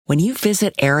When you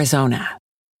visit Arizona,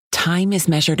 time is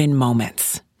measured in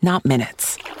moments, not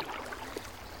minutes.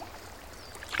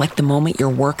 Like the moment your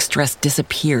work stress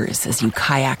disappears as you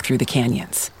kayak through the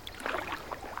canyons.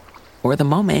 Or the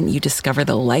moment you discover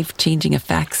the life-changing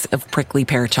effects of prickly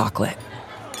pear chocolate.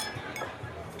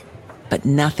 But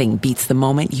nothing beats the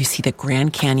moment you see the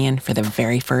Grand Canyon for the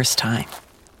very first time.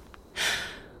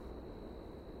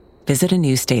 Visit a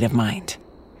new state of mind.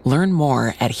 Learn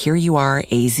more at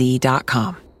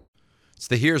hereyouareaz.com. It's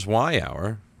the Here's Why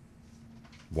Hour.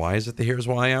 Why is it the Here's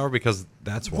Why Hour? Because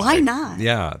that's why. Why not?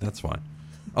 Yeah, that's why.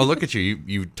 Oh, look at you.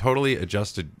 You totally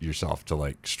adjusted yourself to,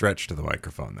 like, stretch to the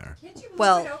microphone there.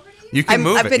 Well, You can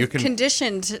move I've it. been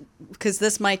conditioned, because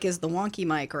this mic is the wonky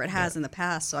mic, or it has in the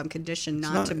past, so I'm conditioned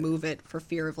not to move it for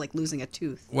fear of, like, losing a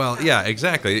tooth. Well, yeah,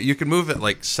 exactly. You can move it,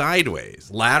 like, sideways.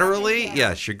 Laterally,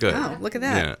 yes, you're good. Oh, look at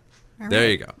that. Yeah. All There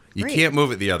right. you go. You Great. can't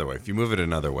move it the other way. If you move it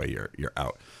another way, you're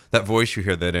out. That voice you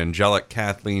hear, that angelic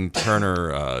Kathleen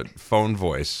Turner phone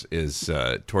voice, is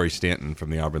Tori Stanton from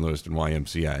the Auburn Lewiston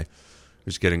YMCA,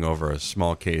 who's getting over a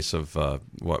small case of,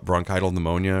 bronchial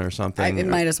pneumonia or something? It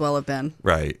might as well have been.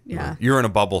 Right. Yeah. You were in a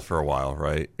bubble for a while,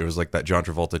 right? It was like that John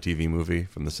Travolta TV movie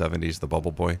from the 70s, The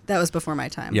Bubble Boy. That was before my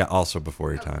time. Yeah, also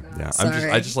before your time. Yeah.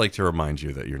 Sorry. I just like to remind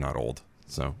you that you're not old.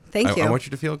 So Thank you. I want you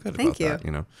to feel good Thank about you. that,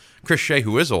 you know. Chris Shea,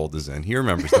 who is old, is in. He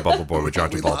remembers The Bubble Boy with John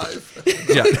Travolta.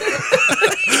 Yeah.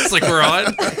 It's like we're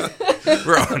on.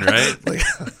 We're on, right?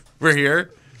 We're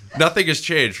here. Nothing has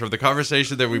changed from the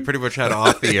conversation that we pretty much had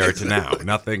off the air to now.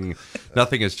 Nothing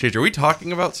has changed. Are we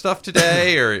talking about stuff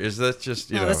today, or is that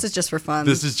just, No, this is just for fun.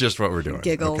 This is just what we're doing.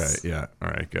 Giggles. Okay, yeah. All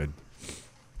right, good.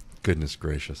 Goodness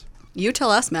gracious. You tell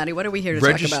us, Maddie. What are we here to talk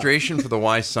about? Registration for the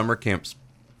Y Summer Camps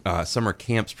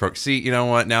program. See, you know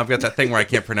what? Now I've got that thing where I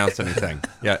can't pronounce anything.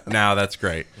 Yeah, now that's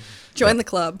great. Join the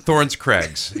club. Thorns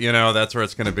Craigs. You know, that's where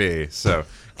it's going to be. So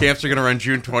camps are going to run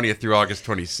June 20th through August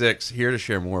 26th. Here to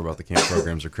share more about the camp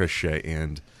programs are Chris Shea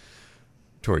and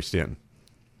Tori Stanton.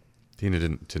 Tina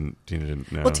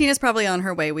didn't know. Well, Tina's probably on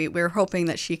her way. We're hoping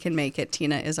that she can make it.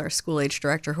 Tina is our school age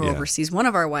director who Yeah. oversees one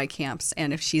of our Y camps.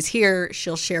 And if she's here,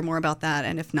 she'll share more about that.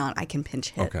 And if not, I can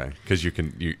pinch hit. Okay, because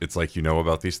it's like you know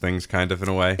about these things kind of in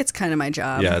a way. It's kind of my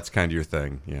job. Yeah, it's kind of your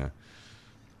thing. Yeah.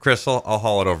 Chris, I'll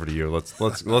haul it over to you.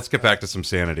 Let's get back to some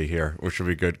sanity here, which will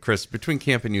be good. Chris, between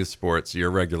camp and youth sports, you're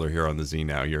regular here on the Z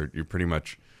now. You're pretty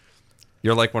much,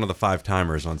 you're like one of the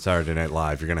 5-timers on Saturday Night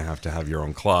Live. You're going to have your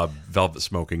own club, velvet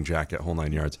smoking jacket, whole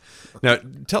 9 yards. Now,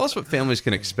 tell us what families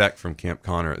can expect from Camp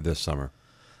Connor this summer.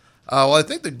 Well, I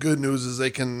think the good news is they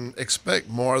can expect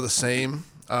more of the same.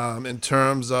 In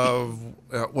terms of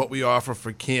what we offer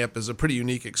for camp is a pretty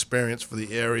unique experience for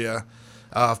the area.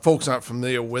 Folks aren't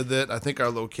familiar with it. I think our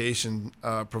location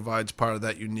provides part of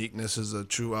that uniqueness as a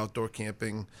true outdoor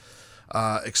camping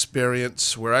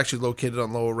experience. We're actually located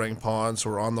on Lower Ring Pond, so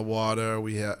we're on the water.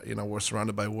 We're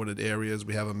surrounded by wooded areas.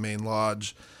 We have a main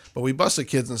lodge, but we bus the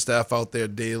kids and staff out there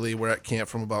daily. We're at camp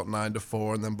from about 9 to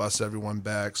 4, and then bus everyone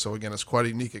back. So again, it's quite a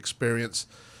unique experience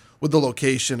with the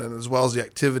location, and as well as the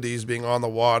activities being on the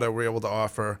water. We're able to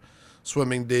offer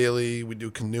swimming daily. We do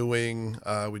canoeing.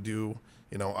 We do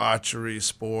archery,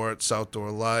 sports,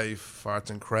 outdoor life, arts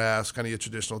and crafts, kind of your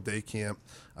traditional day camp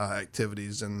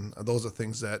activities. And those are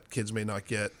things that kids may not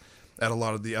get at a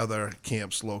lot of the other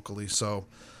camps locally. So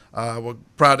we're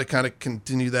proud to kind of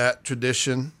continue that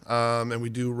tradition. And we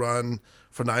do run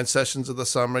for 9 sessions of the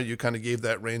summer. You kind of gave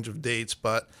that range of dates,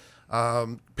 but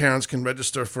parents can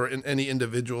register for any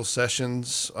individual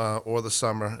sessions or the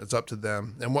summer. It's up to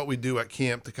them. And what we do at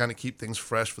camp to kind of keep things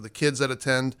fresh for the kids that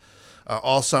attend,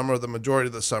 all summer, the majority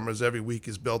of the summers, every week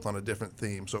is built on a different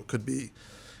theme. So it could be,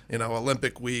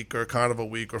 Olympic week or Carnival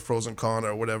week or Frozen Con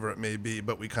or whatever it may be,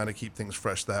 but we kind of keep things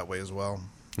fresh that way as well.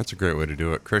 That's a great way to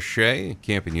do it. Chris Shea,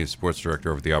 Camp and Youth Sports Director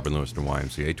over at the Auburn Lewiston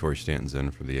YMCA. Tori Stanton's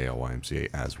in for the ALYMCA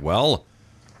as well.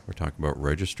 We're talking about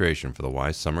registration for the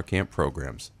Y Summer Camp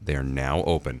programs. They are now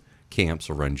open. Camps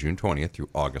will run June 20th through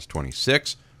August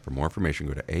 26th. For more information,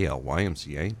 go to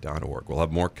alymca.org. We'll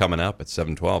have more coming up at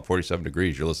 7:12, 47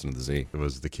 degrees. You're listening to the Z. It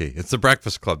was the key. It's the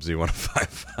Breakfast Club,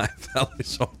 Z105.5,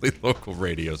 LA's only local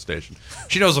radio station.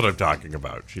 She knows what I'm talking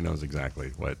about. She knows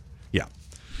exactly what. Yeah.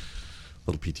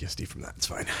 A little PTSD from that. It's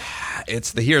fine.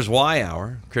 It's the Here's Why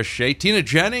Hour. Chris Shea. Tina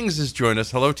Jennings has joined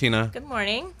us. Hello, Tina. Good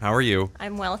morning. How are you?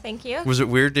 I'm well, thank you. Was it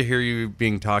weird to hear you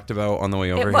being talked about on the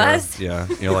way over It here? was. Yeah.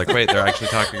 You're like, wait, they're actually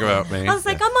talking about me. I was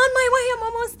like, Yeah. I'm on my way. I'm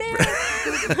almost there.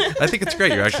 I think it's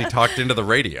great. You actually talked into the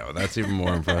radio. That's even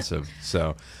more impressive.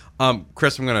 So,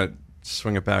 Chris, I'm going to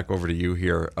swing it back over to you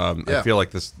here. I feel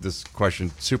like this question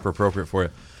is super appropriate for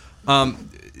you.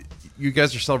 you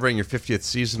guys are celebrating your 50th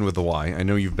season with the Y. I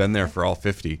know you've been there for all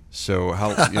 50. So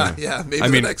how? Yeah, maybe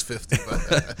the next 50.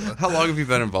 But how long have you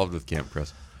been involved with camp,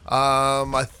 Chris?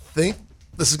 I think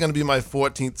this is going to be my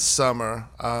 14th summer.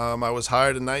 I was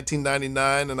hired in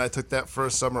 1999, and I took that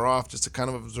first summer off just to kind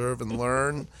of observe and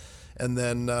learn. And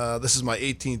then this is my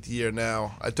 18th year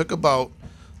now. I took about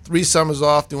 3 summers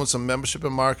off doing some membership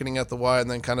and marketing at the Y,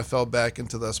 and then kind of fell back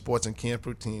into the sports and camp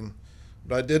routine.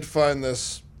 But I did find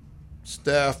this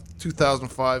staff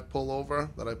 2005 pullover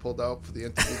that I pulled out for the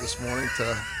interview this morning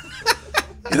to,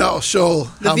 show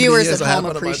The how viewers many years at I have home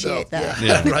under my appreciate belt. that.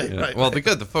 Yeah, right. Well, it'll be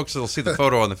good. The folks that'll see the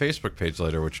photo on the Facebook page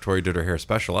later, which Tori did her hair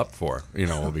special up for,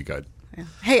 will be good. Yeah.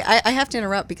 Hey, I have to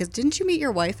interrupt because didn't you meet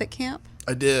your wife at camp?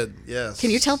 I did, yes.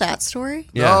 Can you tell that story?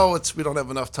 Yeah. No, we don't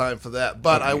have enough time for that.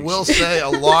 But I will say a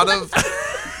lot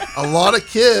of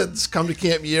kids come to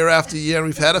camp year after year. And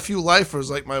we've had a few lifers.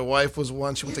 Like my wife was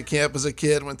one. She went to camp as a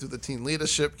kid, went through the teen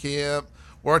leadership camp,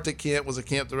 worked at camp, was a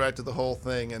camp director, the whole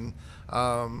thing. And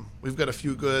we've got a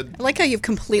few good. I like how you've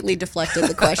completely deflected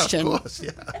the question. Of course,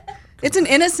 yeah. It's an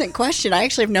innocent question. I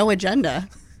actually have no agenda.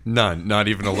 None, not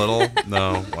even a little.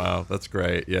 No, wow, that's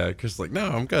great. Yeah, Chris, no,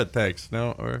 I'm good, thanks.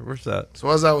 No, we're set. So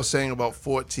as I was saying about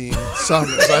 14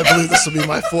 summers, I believe this will be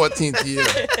my 14th year.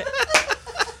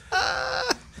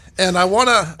 And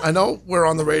I know we're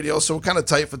on the radio, so we're kind of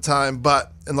tight for time,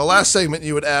 but in the last segment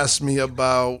you had asked me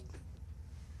about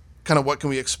kind of what can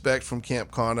we expect from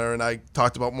Camp Connor, and I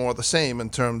talked about more of the same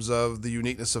in terms of the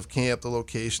uniqueness of camp, the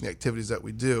location, the activities that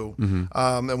we do.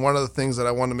 Mm-hmm. And one of the things that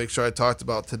I wanted to make sure I talked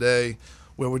about today,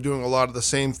 where we're doing a lot of the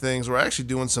same things, we're actually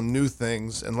doing some new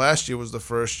things. And last year was the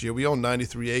first year. We own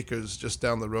 93 acres just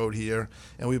down the road here,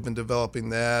 and we've been developing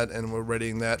that, and we're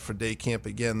readying that for day camp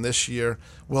again this year.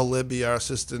 Will Libby, our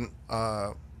assistant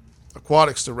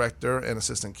aquatics director and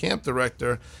assistant camp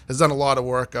director, has done a lot of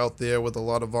work out there with a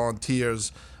lot of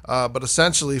volunteers. But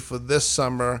essentially for this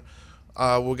summer,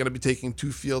 we're going to be taking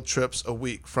 2 field trips a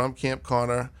week from Camp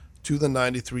Connor to the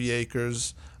 93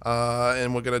 acres.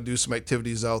 And we're going to do some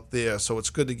activities out there. So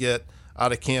it's good to get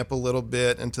out of camp a little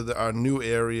bit into our new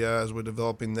area as we're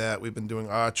developing that. We've been doing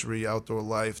archery, outdoor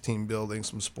life, team building,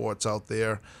 some sports out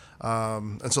there.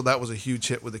 And so that was a huge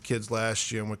hit with the kids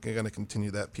last year, and we're going to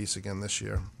continue that piece again this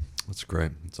year. That's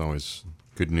great. It's always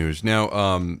good news.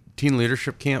 Now, teen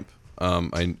leadership camp,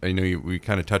 I know we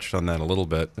kind of touched on that a little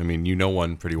bit. I mean, you know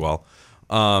one pretty well,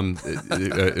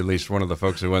 at least one of the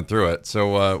folks who went through it.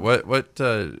 So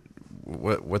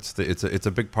what's it's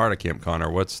a big part of Camp Connor.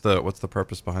 What's the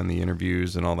purpose behind the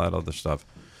interviews and all that other stuff?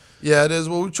 Yeah, it is.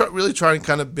 Well, we really try and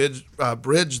kind of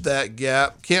bridge that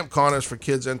gap. Camp Connor is for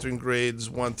kids entering grades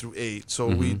 1 through 8. So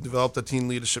we developed a teen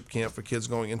leadership camp for kids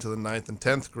going into the 9th and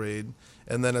 10th grade.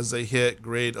 And then as they hit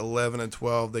grade 11 and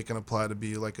 12, they can apply to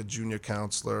be like a junior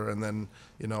counselor. And then,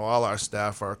 all our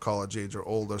staff are college age or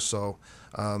older. So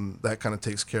that kind of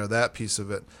takes care of that piece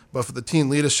of it. But for the teen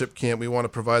leadership camp, we want to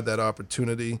provide that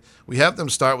opportunity. We have them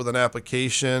start with an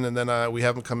application, and then we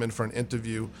have them come in for an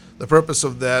interview. The purpose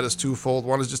of that is twofold.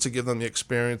 One is just to give them the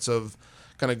experience of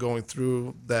kind of going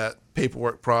through that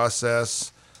paperwork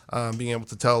process, being able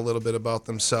to tell a little bit about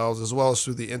themselves, as well as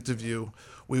through the interview.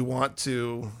 We want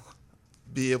to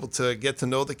be able to get to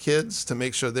know the kids to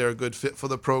make sure they're a good fit for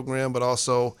the program, but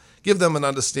also give them an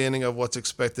understanding of what's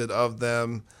expected of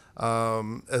them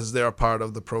as they're a part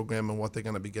of the program and what they're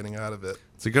going to be getting out of it.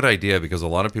 It's a good idea because a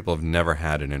lot of people have never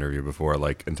had an interview before,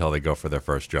 until they go for their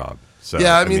first job. So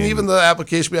yeah, I mean, even the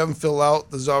application we haven't filled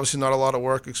out, there's obviously not a lot of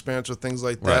work experience with things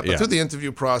like that. Right, but yeah. through the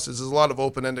interview process, there's a lot of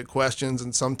open-ended questions,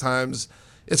 and sometimes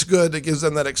it's good. It gives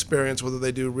them that experience, whether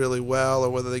they do really well or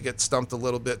whether they get stumped a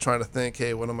little bit trying to think,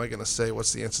 hey, what am I going to say?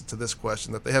 What's the answer to this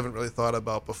question that they haven't really thought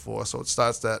about before? So it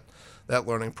starts that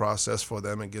learning process for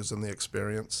them and gives them the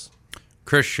experience.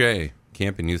 Chris Shea,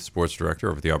 Camp and Youth Sports Director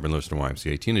over at the Auburn-Lewiston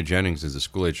YMCA. Tina Jennings is the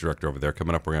school-age director over there.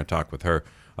 Coming up, we're going to talk with her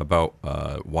about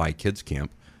Y Kids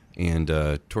Camp. And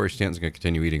Tori Stanton's going to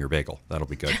continue eating her bagel. That'll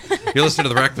be good. You're listening to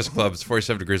The Breakfast Club. It's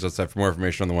 47 degrees outside. For more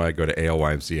information on the Y, go to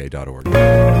alymca.org.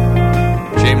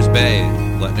 James Bay,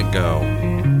 letting it go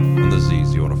on the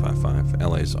Z105.5,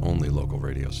 LA's only local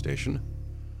radio station.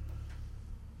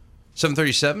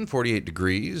 7:37, 48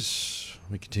 degrees.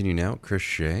 We continue now. Chris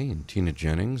Shea and Tina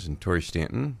Jennings and Tori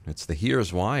Stanton. It's the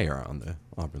Here's Why on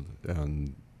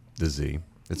the Z.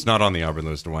 It's not on the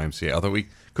Auburn-Lewiston YMCA. Although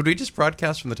could we just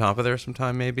broadcast from the top of there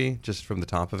sometime? Maybe just from the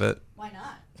top of it. Why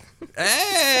not?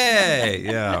 Hey,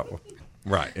 yeah,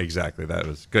 right, exactly. That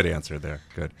was a good answer there.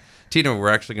 Good, Tina. We're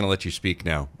actually going to let you speak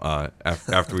now.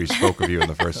 After we spoke of you in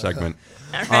the first segment.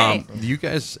 All right. You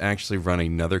guys actually run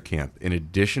another camp in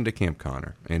addition to Camp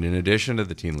Connor and in addition to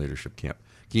the Teen Leadership Camp.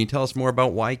 Can you tell us more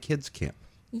about Y Kids Camp?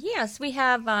 Yes, we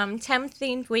have 10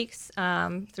 themed weeks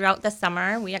throughout the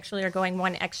summer. We actually are going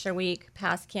one extra week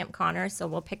past Camp Connor, so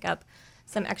we'll pick up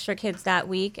some extra kids that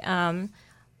week.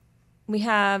 We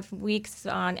have weeks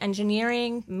on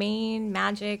engineering, Maine,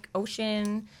 magic,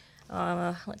 ocean,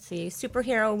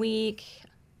 superhero week,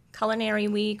 culinary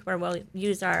week, where we'll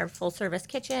use our full-service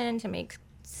kitchen to make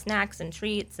snacks and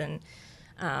treats, and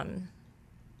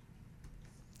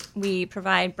we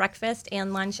provide breakfast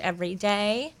and lunch every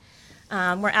day.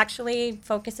 We're actually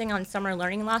focusing on summer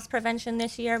learning loss prevention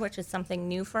this year, which is something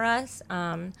new for us.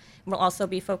 We'll also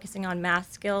be focusing on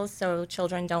math skills so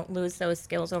children don't lose those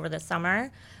skills over the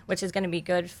summer, which is going to be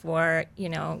good for,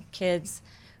 kids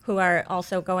who are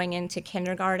also going into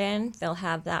kindergarten. They'll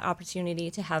have that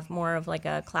opportunity to have more of like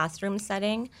a classroom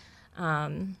setting.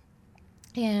 And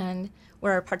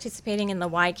we're participating in the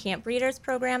Y Camp Readers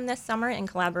program this summer in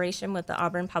collaboration with the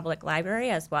Auburn Public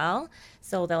Library as well.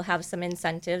 So they'll have some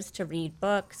incentives to read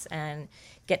books and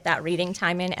get that reading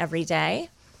time in every day.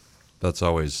 That's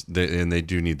always, and they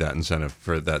do need that incentive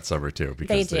for that summer too.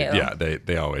 Because They do. Yeah,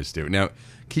 they always do. Now,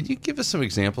 can you give us some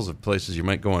examples of places you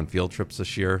might go on field trips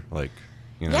this year?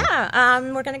 Yeah,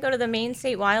 we're going to go to the Maine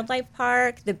State Wildlife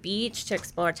Park, the beach to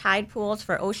explore tide pools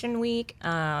for Ocean Week.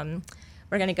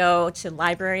 We're going to go to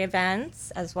library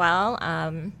events as well,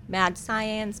 Mad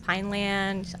Science,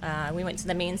 Pineland. We went to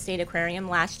the Maine State Aquarium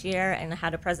last year and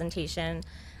had a presentation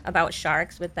about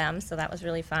sharks with them, so that was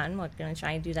really fun. We're going to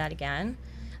try and do that again.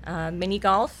 Mini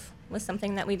golf was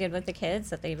something that we did with the kids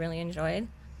that they really enjoyed.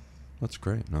 That's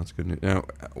great. No, that's good news. Now,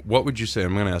 what would you say?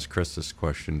 I'm going to ask Chris this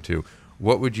question too.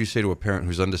 What would you say to a parent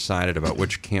who's undecided about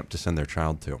which camp to send their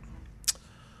child to?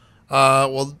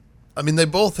 Well, I mean, they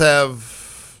both have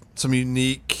some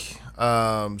unique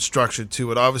structure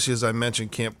to it. Obviously, as I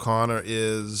mentioned, Camp Connor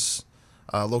is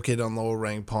located on Lower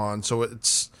Rang Pond, so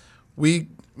we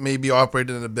may be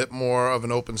operating in a bit more of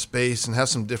an open space and have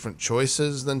some different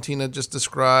choices than Tina just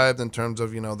described in terms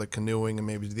of the canoeing and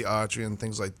maybe the archery and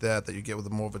things like that you get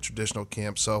with more of a traditional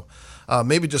camp. So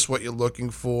maybe just what you're looking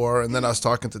for. And then I was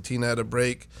talking to Tina at a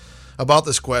break about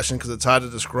this question because it's hard to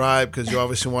describe because you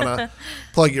obviously want to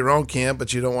plug your own camp,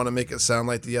 but you don't want to make it sound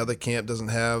like the other camp doesn't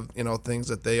have things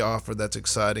that they offer that's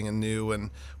exciting and new and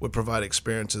would provide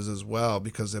experiences as well,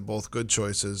 because they're both good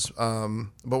choices.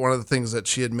 But one of the things that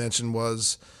she had mentioned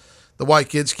was the Y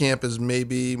Kids camp is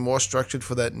maybe more structured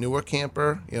for that newer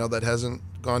camper, that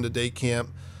hasn't gone to day camp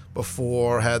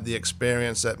before, had the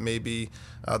experience that maybe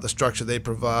the structure they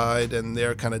provide and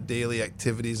their kind of daily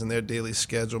activities and their daily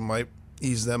schedule might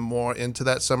ease them more into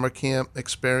that summer camp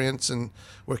experience, and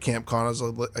where Camp Connor's,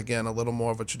 again, a little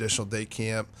more of a traditional day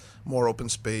camp, more open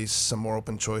space, some more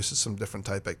open choices, some different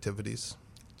type activities.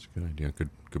 That's a good idea.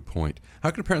 Good point. How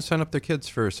can parents sign up their kids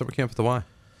for summer camp at the Y?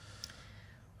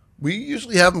 We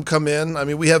usually have them come in. I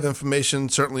mean, we have information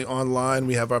certainly online.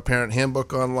 We have our parent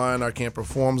handbook online, our camper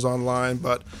forms online,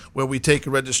 but where we take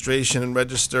a registration and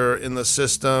register in the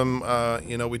system,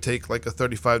 we take like a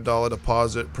 $35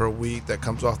 deposit per week that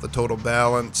comes off the total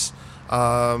balance,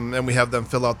 and we have them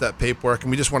fill out that paperwork,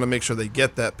 and we just want to make sure they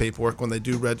get that paperwork when they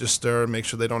do register and make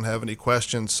sure they don't have any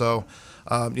questions. So,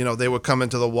 they would come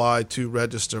into the Y to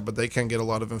register, but they can get a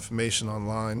lot of information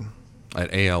online.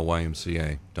 At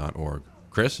alymca.org.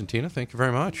 Chris and Tina, thank you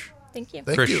very much. Thank you.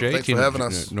 Thank Chris you. Shea, Thanks Tina, for having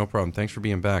us. No problem. Thanks for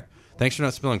being back. Thanks for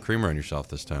not spilling creamer on yourself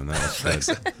this time. That was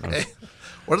good. Hey,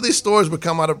 what are these stories we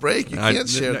come out of break? You can't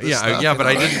share this stuff. Yeah, but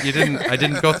I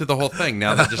didn't go through the whole thing.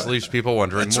 Now that just leaves people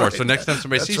wondering more. Right. So next time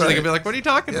somebody That's sees you, they're gonna be like, "What are you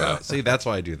talking Yeah. about?" See, that's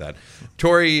why I do that.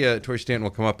 Tori Stanton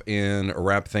will come up and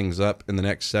wrap things up in the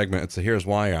next segment. It's the Here's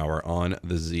Why Hour on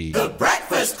the Z. The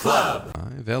Breakfast Club.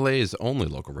 LA's only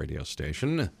local radio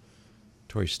station.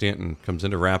 Tori Stanton comes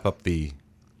in to wrap up the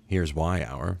Here's Why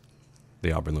Hour,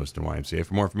 the Auburn Lewiston YMCA.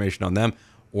 For more information on them,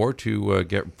 or to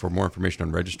for more information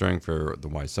on registering for the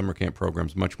Y Summer Camp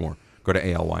programs, much more, go to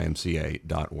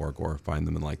alymca.org or find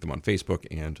them and like them on Facebook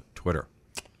and Twitter.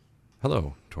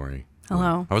 Hello, Tori.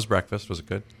 Hello. How was breakfast? Was it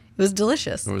good? It was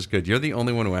delicious. It was good. You're the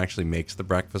only one who actually makes the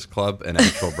Breakfast Club an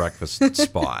actual breakfast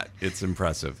spot. It's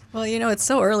impressive. Well, it's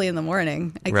so early in the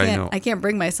morning. Right, I can't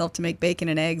bring myself to make bacon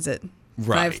and eggs at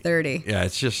Right. 5:30. Yeah,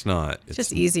 it's just not. It's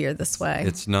just easier this way.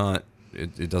 It's not.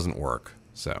 It doesn't work.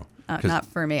 So. Not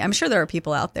for me. I'm sure there are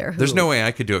people out there who... There's no way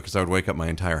I could do it because I would wake up my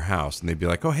entire house and they'd be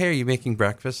like, "Oh, hey, are you making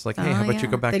breakfast?" Like, "Hey, how about you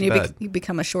go back then to bed?" you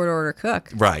become a short order cook.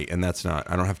 Right, and that's not.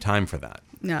 I don't have time for that.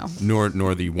 No. Nor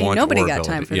the want nobody or got ability.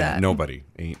 time for yeah, that.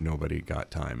 nobody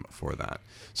got time for that.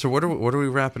 So what are we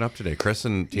wrapping up today? Chris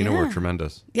and Tina were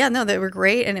tremendous. Yeah, no, they were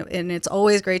great, and it's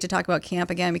always great to talk about camp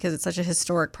again because it's such a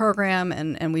historic program,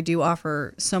 and we do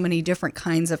offer so many different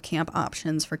kinds of camp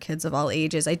options for kids of all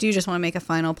ages. I do just want to make a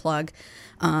final plug.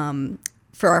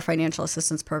 for our financial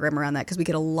assistance program around that, because we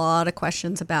get a lot of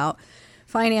questions about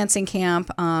financing camp.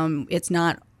 It's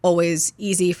not always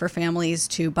easy for families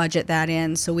to budget that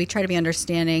in. So we try to be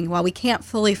understanding. While we can't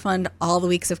fully fund all the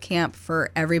weeks of camp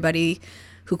for everybody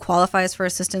who qualifies for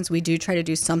assistance, we do try to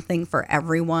do something for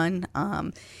everyone,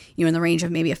 in the range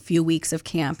of maybe a few weeks of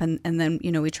camp. And then,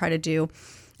 we try to do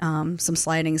some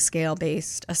sliding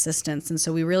scale-based assistance. And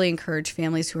so we really encourage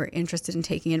families who are interested in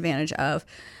taking advantage of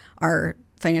our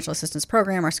financial assistance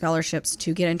program, our scholarships,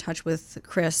 to get in touch with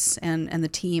Chris and the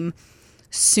team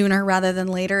sooner rather than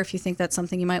later if you think that's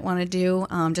something you might want to do,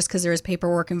 just because there is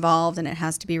paperwork involved and it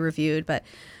has to be reviewed. But,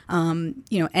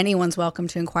 anyone's welcome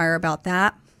to inquire about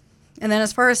that. And then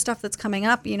as far as stuff that's coming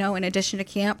up, in addition to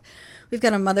camp, we've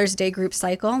got a Mother's Day group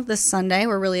cycle this Sunday.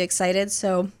 We're really excited.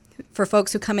 So for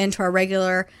folks who come into our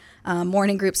regular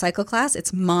morning group cycle class,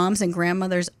 it's moms and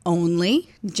grandmothers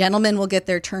only. Gentlemen will get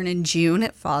their turn in June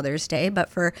at Father's Day. But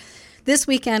for this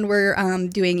weekend, we're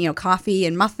doing, coffee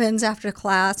and muffins after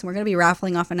class, and we're going to be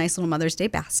raffling off a nice little Mother's Day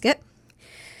basket.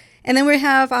 And then we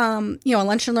have, a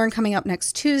Lunch and Learn coming up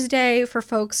next Tuesday for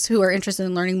folks who are interested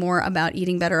in learning more about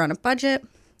eating better on a budget.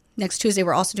 Next Tuesday,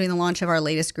 we're also doing the launch of our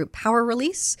latest Group Power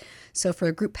release. So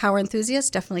for Group Power enthusiasts,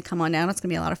 definitely come on down. It's going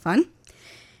to be a lot of fun.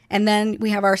 And then we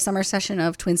have our summer session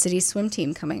of Twin Cities Swim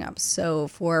Team coming up. So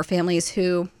for families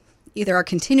who either are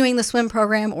continuing the swim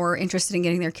program or interested in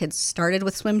getting their kids started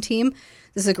with swim team,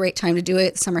 this is a great time to do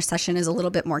it. The summer session is a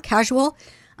little bit more casual,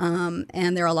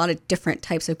 and there are a lot of different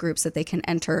types of groups that they can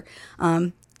enter,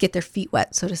 get their feet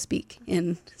wet, so to speak,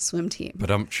 in swim team.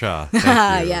 Ba-dum-cha.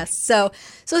 Thank you. Yes. So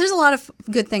there's a lot of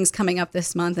good things coming up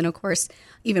this month, and of course,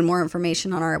 even more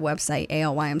information on our website,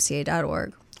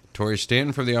 alymca.org. Tori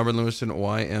Stanton from the Auburn Lewiston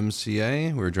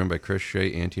YMCA. We're joined by Chris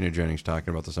Shea and Tina Jennings talking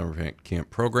about the summer camp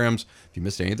programs. If you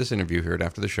missed any of this interview, hear it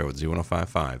after the show at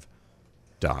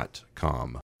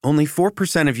z1055.com. Only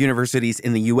 4% of universities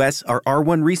in the U.S. are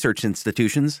R1 research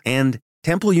institutions, and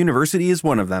Temple University is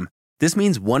one of them. This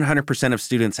means 100% of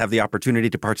students have the opportunity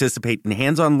to participate in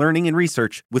hands-on learning and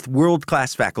research with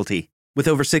world-class faculty. With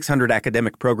over 600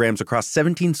 academic programs across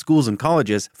 17 schools and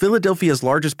colleges, Philadelphia's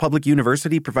largest public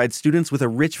university provides students with a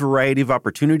rich variety of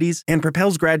opportunities and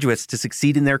propels graduates to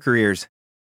succeed in their careers.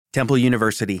 Temple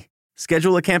University.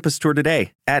 Schedule a campus tour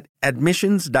today at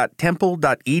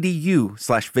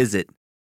admissions.temple.edu/visit.